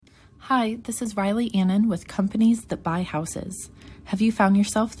Hi, this is Riley Annan with Companies That Buy Houses. Have you found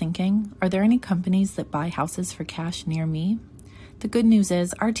yourself thinking, are there any companies that buy houses for cash near me? The good news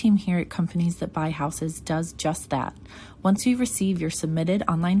is our team here at Companies That Buy Houses does just that. Once we receive your submitted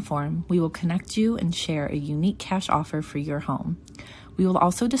online form, we will connect you and share a unique cash offer for your home. We will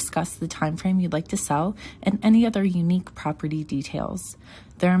also discuss the time frame you'd like to sell and any other unique property details.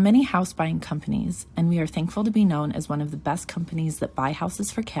 There are many house buying companies, and we are thankful to be known as one of the best companies that buy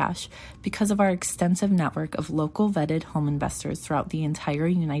houses for cash because of our extensive network of local vetted home investors throughout the entire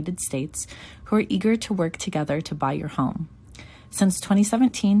United States who are eager to work together to buy your home. Since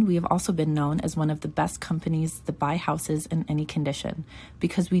 2017, we have also been known as one of the best companies that buy houses in any condition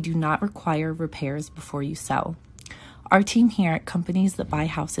because we do not require repairs before you sell. Our team here at Companies That Buy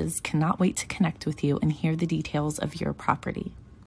Houses cannot wait to connect with you and hear the details of your property.